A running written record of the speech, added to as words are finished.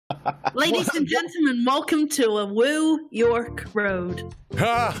Ladies and gentlemen, welcome to a Woo York Road.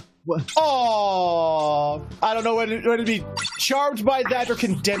 Ha! Oh, I don't know whether to be charmed by that or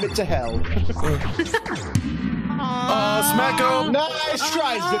condemn it to hell. Smacko! Nice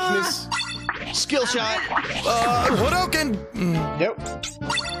try, Zipness. Skill shot. Hadouken! Nope.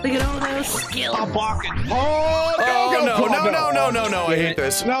 Look at all those skills. I'm barking. Oh, No, I hate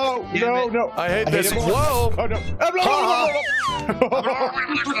this. No. I hate this. it more. Whoa! Oh, no.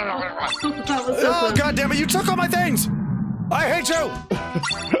 Oh, God damn it, you took all my things! I hate you!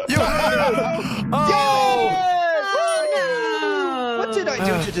 Oh! What did I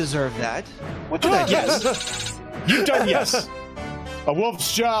do to deserve that? What did I do? Yes. You've done yes. A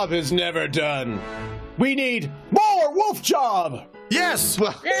wolf's job is never done. We need more wolf job! Yes!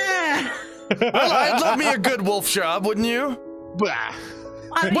 Yeah. I'd love me a good wolf job, wouldn't you? Blah.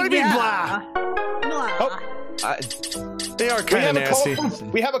 What do you mean, blah? Blah. They are kind of nasty.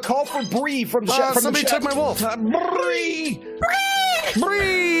 We have a call for Bree from the chat. Somebody took my wolf. Bree!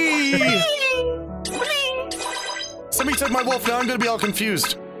 Bree! Somebody took my wolf. Now I'm going to be all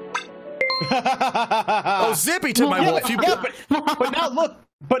confused. Oh, Zippy took my wolf. But now look.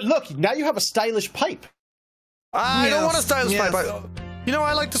 But look, now you have a stylish pipe. I don't want a stylish pipe. You know,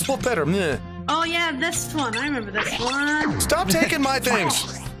 I like this wolf better. Meh. Oh yeah, this one. I remember this one. Stop taking my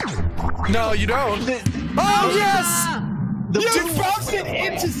things. No, you don't. Oh, yes! You bounced it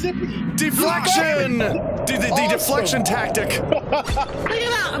into Zippy. Deflection! The deflection tactic. Look at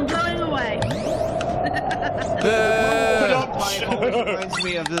that, I'm blowing away. Reminds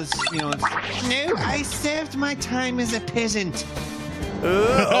me of this, you know. No, I served my time as a peasant.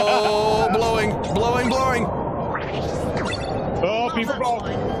 Oh, blowing. Oh, B for blow.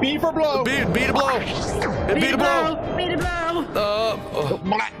 B for blow. Beat a blow. Beat a blow. Beat a blow.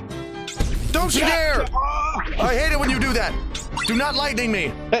 Don't you dare! I hate it when you do that. Do not lightning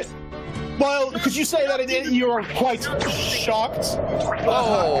me. Well, could you say that you are quite shocked?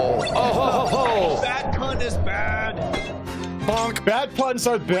 Oh. That pun is bad. Bonk. Bad puns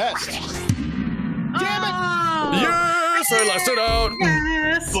are best. Damn it! Yes, I lasted out.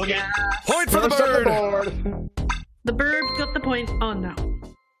 Yes. Point for the bird. The bird got the point. Oh no.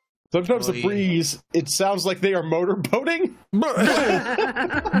 Sometimes the breeze, it sounds like they are motorboating.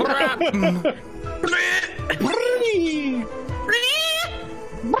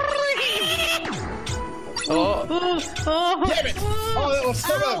 Oh. Damn it! Oh, that was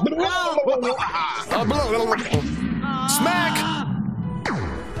so Smack!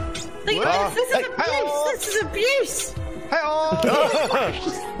 Look at this. This is abuse.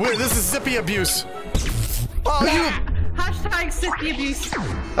 Wait, this is Zippy Abuse. Oh, you! Hashtag Zippy Abuse.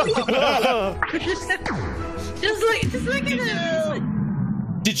 just look at it.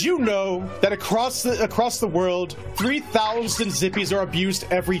 Did you know that across the world, 3,000 Zippies are abused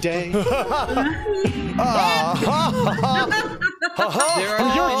every day?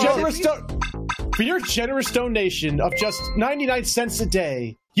 For your generous donation of just 99 cents a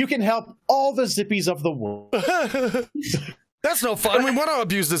day, you can help all the Zippies of the world. That's no fun. We want to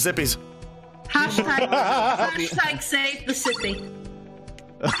abuse the Zippies. Hashtag save the Zippy.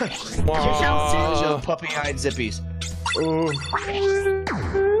 Puppy-eyed Zippies.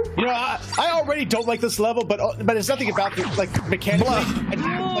 You know, I already don't like this level, but there's nothing about the mechanically. I just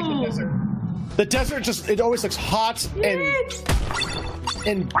don't like the desert. The desert it always looks hot and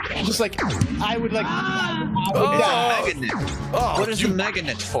just like I would like. Magnet. What is the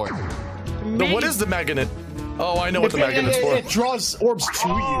magnet for? What is the magnet? Oh, I know what the magnet's for. It draws orbs to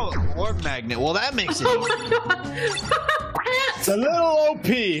you. Orb magnet. Well, that makes it. It's a little OP.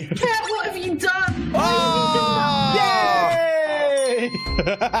 Cat, what have you done? Oh! Yay!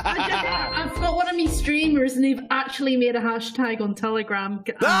 I've got one of my streamers, and they've actually made a hashtag on Telegram.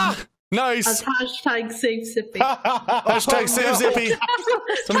 Nice. As hashtag save Zippy. Hashtag save Zippy.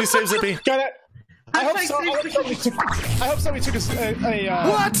 Somebody save Zippy. Got it. I hope somebody took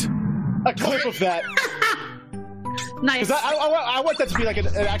a clip of that. Nice. Because I want that to be like an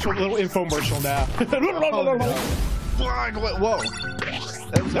actual little infomercial now. Whoa.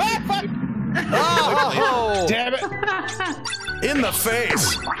 Oh, damn it. In the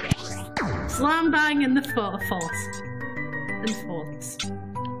face. Slam bang in the false. In false.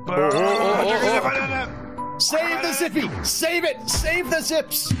 Save the Zippy! Save it! Save the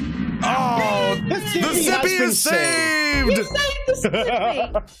Zips! Oh, the Zippy is saved! You saved the Zippy!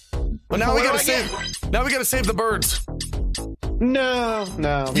 Well, now we gotta save. Now we gotta save the birds. No.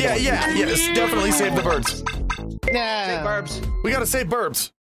 Yes, definitely save the birds. Nah. Save burbs. We gotta save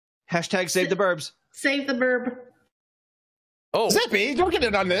burbs. Hashtag save the burbs. Save the burb. Oh, Zippy, don't get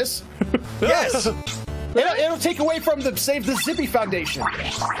in on this. yes. It'll take away from the Save the Zippy Foundation.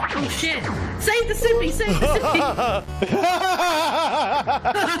 Oh shit! Save the Zippy! Save the Zippy!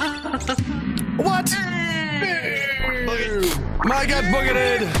 What? My God,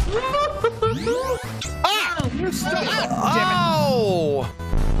 boogeted! Ah! You're stuck! Oh!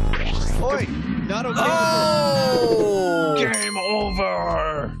 Oi, not okay. Oh! Game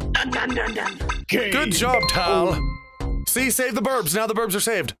over! Dun, dun, dun, dun. Good job, Tal. See, save the burbs. Now the burbs are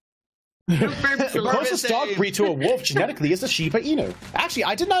saved. The closest dog breed to a wolf genetically is the Shiba Inu. Actually,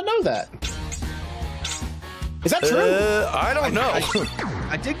 I did not know that. Is that true? I don't know.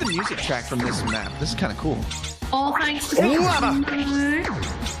 I dig the music track from this map. This is kind of cool. All thanks to Lava.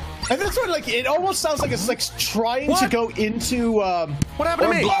 And that's what, like, it almost sounds like it's like trying to go into What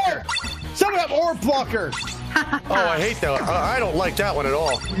happened to me? blocker. Someone have orb blocker. Oh, I hate that. I don't like that one at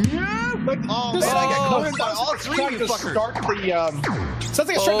all. Like, Oh, this man, I got sounds cornered by all like three trying of to you fuckers. start the sounds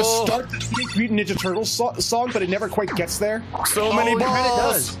like it's trying to start the Teenage Mutant Ninja Turtles song, but it never quite gets there. So many it kinda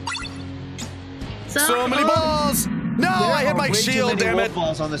balls. does. So many balls. No, I hit my Way too shield, many damn wolf it.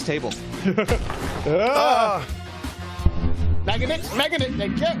 balls on this table. Magnet.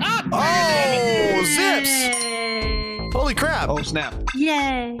 Oh, zips. Yay! Holy crap. Oh, snap.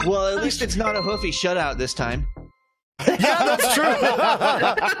 Yay! Well, at least it's not a hoofy shutout this time. Yeah, that's true.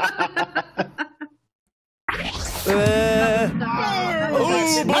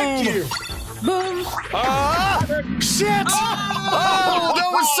 Thank you. Boom! Shit! Oh, that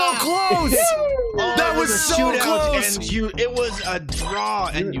was so close. That was so close. And it was a draw,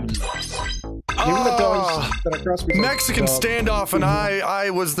 and you lost. Even the dogs that are cross Mexican standoff, and I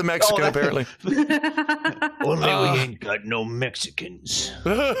was the Mexican, apparently. Only we ain't got no Mexicans.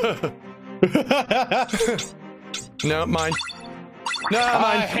 No, mine. No, I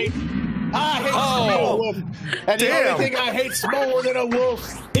mine. hate Oh, a wolf. And the damn. only thing I hate more than a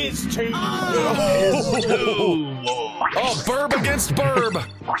wolf is two. Oh, burb against burb.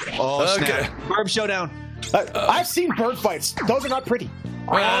 Oh, Okay. snap. Barb showdown. I've seen bird fights. Those are not pretty.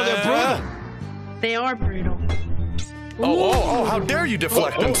 They're brutal. They are brutal. Oh, how dare you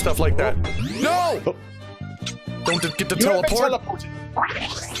deflect and stuff like that. No! Don't get to You have been teleport. teleported.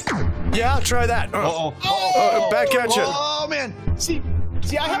 Yeah, try that. Back at you. Oh, man. See,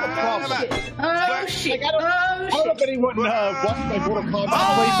 I have a problem. Oh shit! Like, I don't know if anyone watched my Mortal Kombat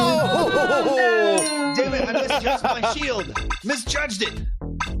Oh! Damn it, I misjudged my shield. Misjudged it.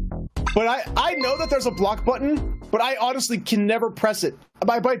 playthrough, but I know that there's a block button, but I honestly can never press it.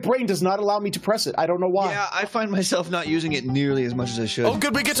 My brain does not allow me to press it. I don't know why. Yeah, I find myself not using it nearly as much as I should. Oh,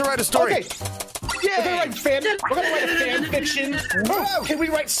 good, we get to write a story. Okay. We're gonna write fan fiction. Oh, can we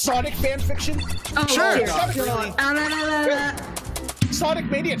write Sonic fan fiction? Oh, Sure. dear. Really? Sonic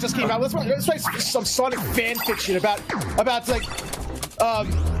Mania just came out. Let's write some Sonic fan fiction about like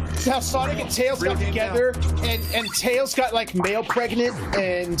how Sonic and Tails got together and Tails got like male pregnant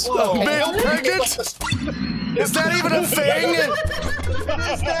and Male pregnant? Is that even a thing? It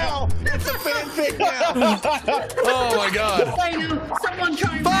is now. It's a fanfic now. Oh my god. I know. Someone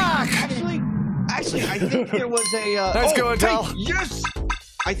try and Fuck! Actually, I think there was a. Nice going, Tal. Yes.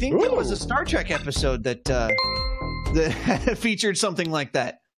 I think there was a Star Trek episode that that featured something like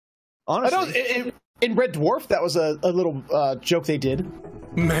that. Honestly, in Red Dwarf, that was a little joke they did.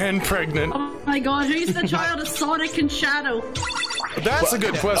 Man pregnant. Oh my god, who's the child of Sonic and Shadow? That's a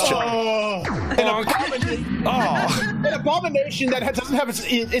good question. An abomination that doesn't have its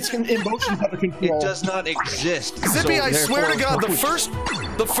emotions under control. it does not exist. Zippy, so I swear to therefore- God,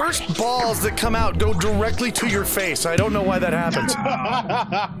 the first balls that come out go directly to your face. I don't know why that happens.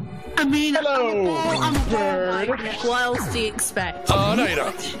 I mean, Hello, I'm a ball bird. magnet. What else do you expect? Oh, no, you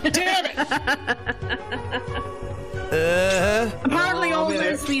don't. Damn it! Apparently all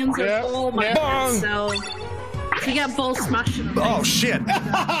lesbians are ball magnets, so you get balls smashed in the face. Oh, shit.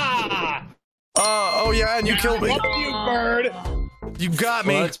 Oh, yeah, and you killed me. Fuck you, bird. You got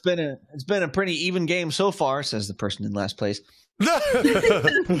me. Well, it's been a pretty even game so far, says the person in last place.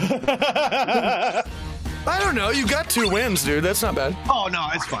 I don't know. You got 2 wins, dude. That's not bad. Oh no,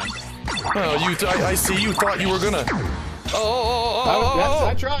 it's fine. Oh, I see. You thought you were gonna.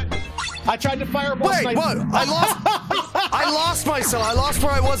 I tried to fireball. Wait, snipe. what? I lost myself. I lost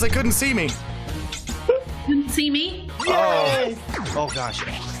where I was. They couldn't see me. Didn't see me? Oh gosh.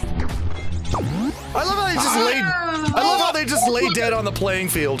 I love how they just laid. I love how they just lay dead on the playing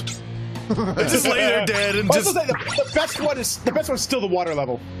field. They just lay there dead and just. The best one is still the water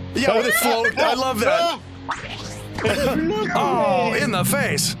level. Yeah, when they float. I love that. Oh, in the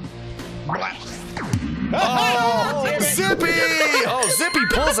face. Oh, Zippy! Oh, Zippy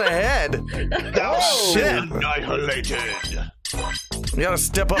pulls ahead. Thou shit. annihilated. You gotta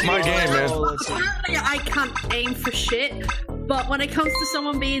step up my game, man. Apparently, I can't aim for shit. But when it comes to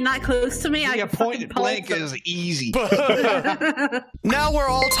someone being that close to me, I point blank is easy. Now we're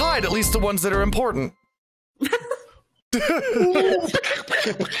all tied. At least the ones that are important.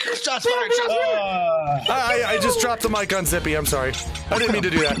 Shots fired! I just dropped the mic on Zippy. I'm sorry. I didn't mean to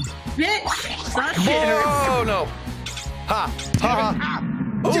do that. Bitch! That shit hurts. Oh no! Ha! Ha! Ha!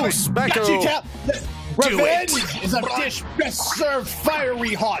 Oh, Specko! Got you, Tal. Revenge is a dish best served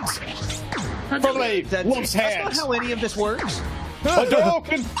fiery hot. From a wolf's hands. That's not how any of this works.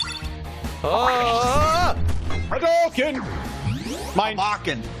 Hadouken! Hadouken! Mine.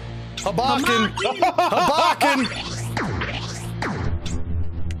 Habakken. Habakken! Habakken!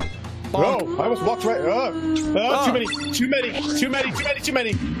 Oh, I almost walked right. Too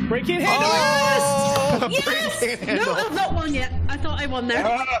many. Break it handle. Yes! No, I've not won yet. I thought I won there.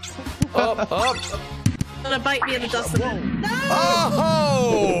 Up. Gonna bite me in the dust. No!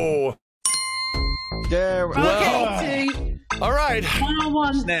 Oh! There we go. Okay, All right.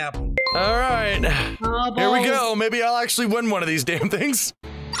 101. Snap. All right. Oh, here we go. Maybe I'll actually win one of these damn things.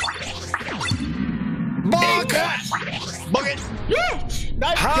 Bonk! Bucket! Bitch!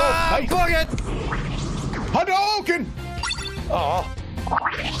 Nice. Ha! Bucket! Hadouken! Oh.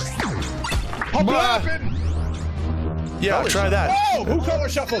 Hablappin! Yeah, try that. Oh, who color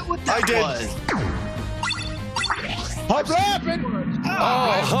shuffled? I did. Hablappin!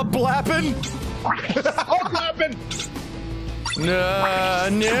 Oh, hablappin! Hablappin! No.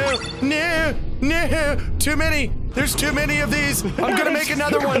 Too many. There's too many of these. I'm gonna make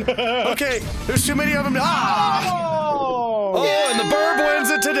another one. Okay, there's too many of them. Oh, and the Burb wins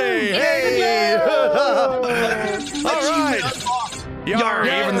it today. Hey. All right. Yar,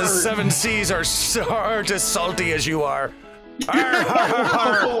 even the 7 Seas aren't as salty as you are. Arr,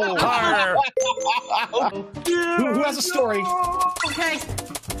 har. Who has a story? Okay.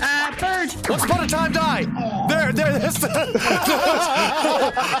 Bird. Once upon a time, die. There. This.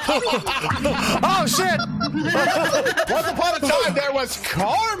 Oh shit! Once upon a time, there was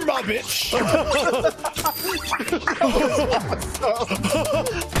karma, bitch.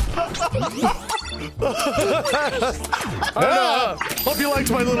 Hope you liked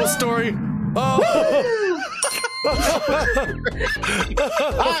my little story.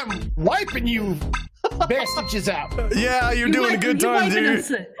 I'm wiping you bastages out. Yeah, you're doing a good time, dude.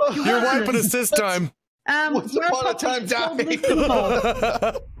 You're wiping us this time. Once upon a time,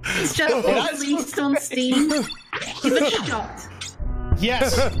 It's just released on Steam. Give it a shot.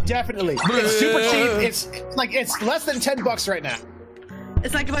 Yes, definitely. It's super cheap. It's less than $10 right now.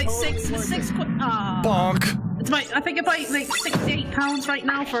 It's like about six quid. Bonk. It's I think about like £68 right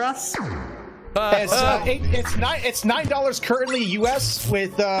now for us. It's $9 currently US,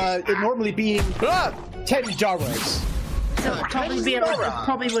 with it normally being $10. So it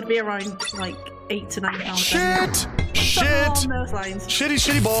probably would be around like £8 to £9. Shit!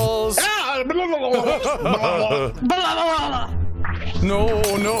 Shitty balls. No.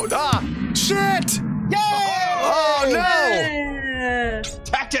 Shit! Yay! Oh no!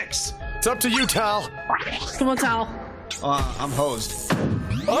 Tactics. It's up to you, Tal. Come on, Tal. I'm hosed.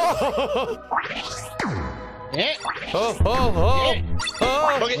 Oh! Yeah. Oh!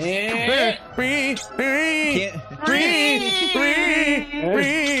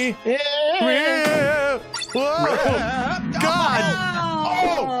 Okay. God!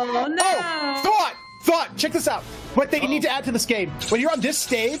 Oh no! Thought! Check this out. What they need to add to this game. When you're on this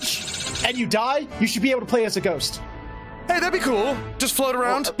stage and you die, you should be able to play as a ghost. Hey, that'd be cool. Just float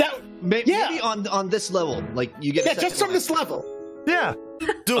around. Maybe on this level, like you get. Yeah, just from this level. Yeah.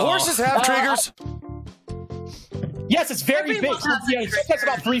 Do horses have triggers? Yes, it's very big. That's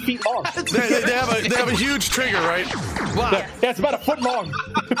about 3 feet long. They have a huge trigger, right? Wow. Yeah, it's about a foot long.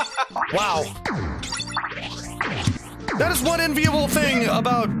 Wow. That is one enviable thing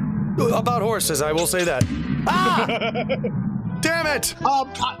about horses. I will say that. Ah! Damn it!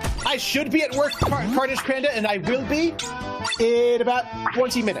 I should be at work, Carnage Panda, and I will be in about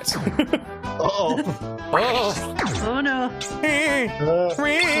 20 minutes. Oh no!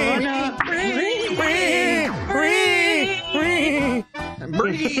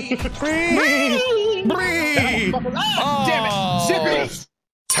 Damn it! Zippy!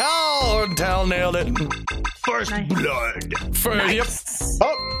 Tal nailed it. First blood. Yep.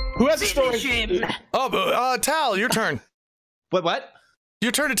 Oh, who has a story? Tal, your turn. What?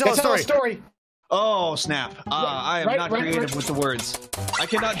 Your turn to tell a story. Oh, snap. I am not creative with the words. I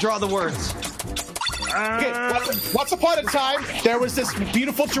cannot draw the words. Okay, once upon a time, there was this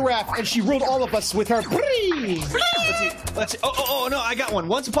beautiful giraffe, and she ruled all of us with her. Let's see. Oh, no, I got one.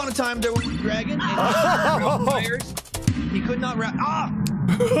 Once upon a time, there was a dragon and fires. He could not route. Ah!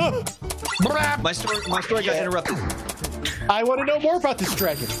 my story got interrupted. I want to know more about this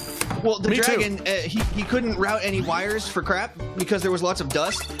dragon. Well, the dragon, he couldn't route any wires for crap because there was lots of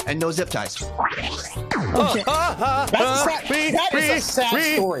dust and no zip ties. That is a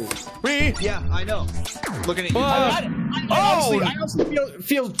sad story. Yeah, I know. Looking at you. I also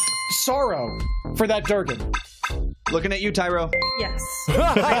feel sorrow for that dragon. Looking at you, Tyro. Yes.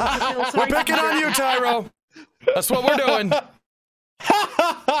 We're picking on you, Tyro. That's what we're doing.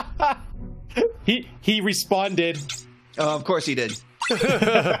 He responded. Of course he did.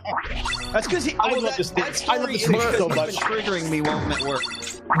 That's because he. I love this thing. I love this thing so much. Triggering me while I'm at work.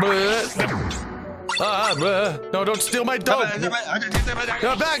 No, don't steal my dog.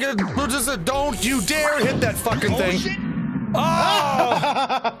 Don't you dare hit that fucking thing. Shit.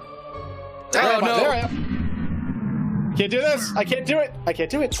 Oh! Oh no. Can't do this. I can't do it. I can't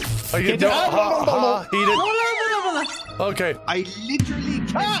do it. Oh, you don't. Eat it. Okay. I literally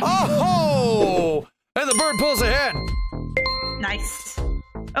can't. Oh! And the bird pulls ahead. Nice.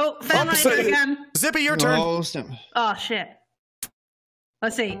 Oh, fell right again. Zippy, your turn. Oh, shit.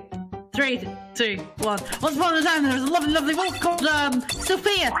 Let's see. 3, 2, 1. Once upon a time, there was a lovely, lovely wolf called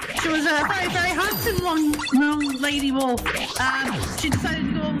Sophia. She was a very, very handsome long lady wolf. She decided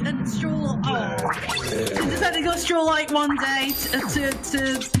to go and stroll. She decided to go stroll like one day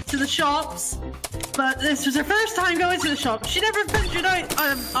to the shops. But this was her first time going to the shop. She never ventured out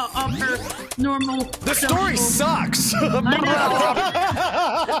of her normal. The story sucks. I know.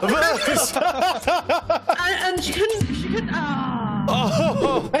 and she couldn't.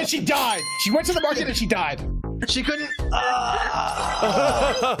 Oh. And she died. She went to the market and she died. She couldn't.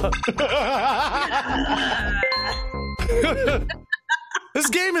 This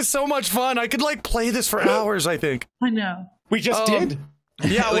game is so much fun. I could like play this for hours, I think. I know. We just did.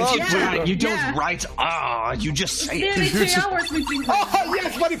 Yeah, well, you don't write. You just say it. Nearly 2 hours we've been playing. Oh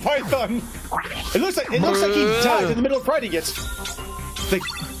yes, Monty Python. It looks like he died in the middle of writing it.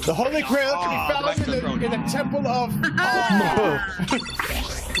 The Holy Grail can be found in the temple of.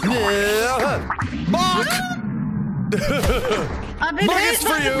 Bonk! I've been Bonk, hit it's for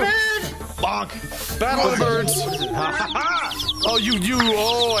by you. the bird. Bonk. Battle of the birds. Oh, you.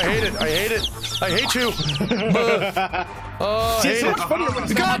 Oh, I hate it. I hate it. I hate you. Oh, I hate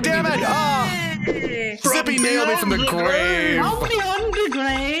it. God damn it. Hey. Zippy nailed me from the grave. From beyond the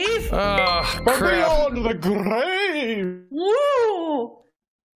grave. Oh, From crap. beyond the grave. Woo.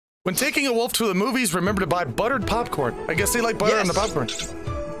 When taking a wolf to the movies, remember to buy buttered popcorn. I guess they like butter on the popcorn.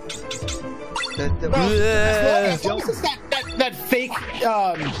 As long as it's that fake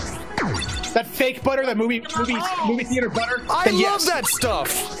butter, that movie theater butter. I love that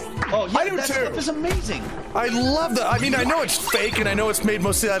stuff. Oh, yeah, I do that too. stuff is amazing. I love that. I mean, I know it's fake, and I know it's made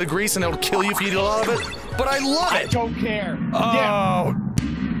mostly out of grease, and it'll kill you if you eat a lot of it. But I love I it. don't care. Oh. Yeah.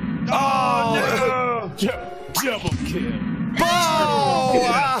 Oh. Double kill.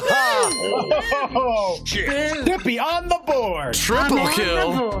 Oh. Zippy on the board. Triple I'm kill.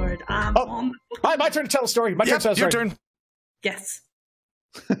 on the board. I'm on the board. Hi, my turn to tell a story. My turn to tell a Your story. turn. Yes.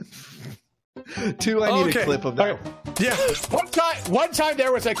 I need a clip of that. Okay. Yeah. One time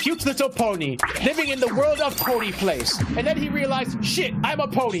there was a cute little pony living in the world of Pony Place, and then he realized, shit, I'm a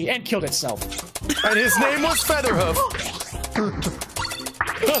pony, and killed itself. And his name was Featherhoof.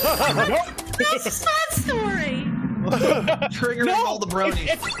 That's a sad story. Triggering all the bronies.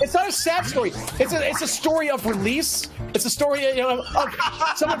 It's not a sad story. It's a story of release. It's a story of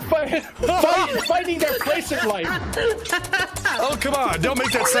someone finding their place in life. Oh, come on. Don't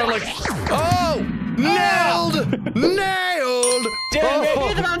make that sound like... Oh! Nailed! Nailed! Damn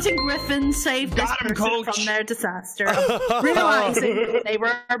it. The mountain Gryphon saved this person from their disaster, realizing they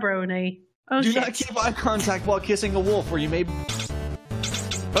were a brony. Oh, Do shit. not keep eye contact while kissing a wolf, or you may.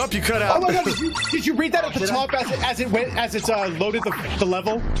 Oh, you cut out. Oh my god, did you read that at the top as it loaded the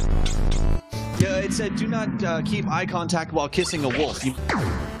level? Yeah, it said, "Do not keep eye contact while kissing a wolf."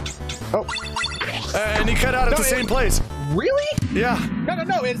 Oh. And he cut out at the same place. Really? Yeah.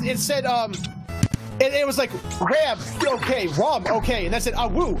 No. It said it was like Ram, okay, Rom, okay, and that said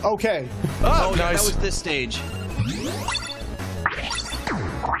woo, okay. Oh, Yeah, that nice. was this stage.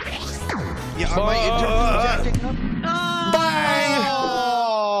 Yeah, are my interviews acting up? Bang!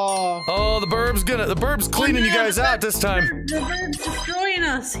 Oh, the burb's cleaning you guys out this time. The bird's destroying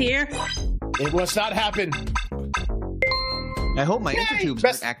us here. It must not happen. I hope my intertubes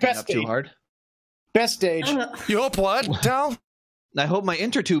aren't acting up too hard. Best stage. You hope what, Tal? I hope my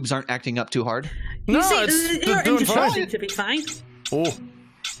intertubes aren't acting up too hard. No, it's they're doing fine. to be fine. Oh.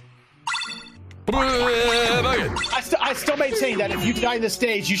 I still maintain that if you die in this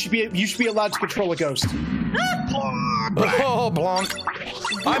stage, you should be allowed to control a ghost. Oh, Blanc.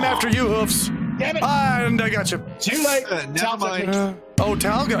 I'm after you, Hoofs. Damn it. And I got you. Too late. Never mind. Oh,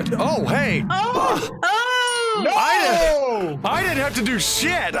 Tal got you. Oh, hey. Oh! Oh! No! I didn't have to do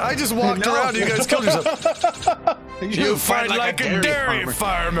shit. I just walked around and you guys killed yourself. You fight like a dairy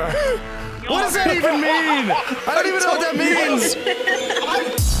farmer. What does that even mean? I don't even know what that means.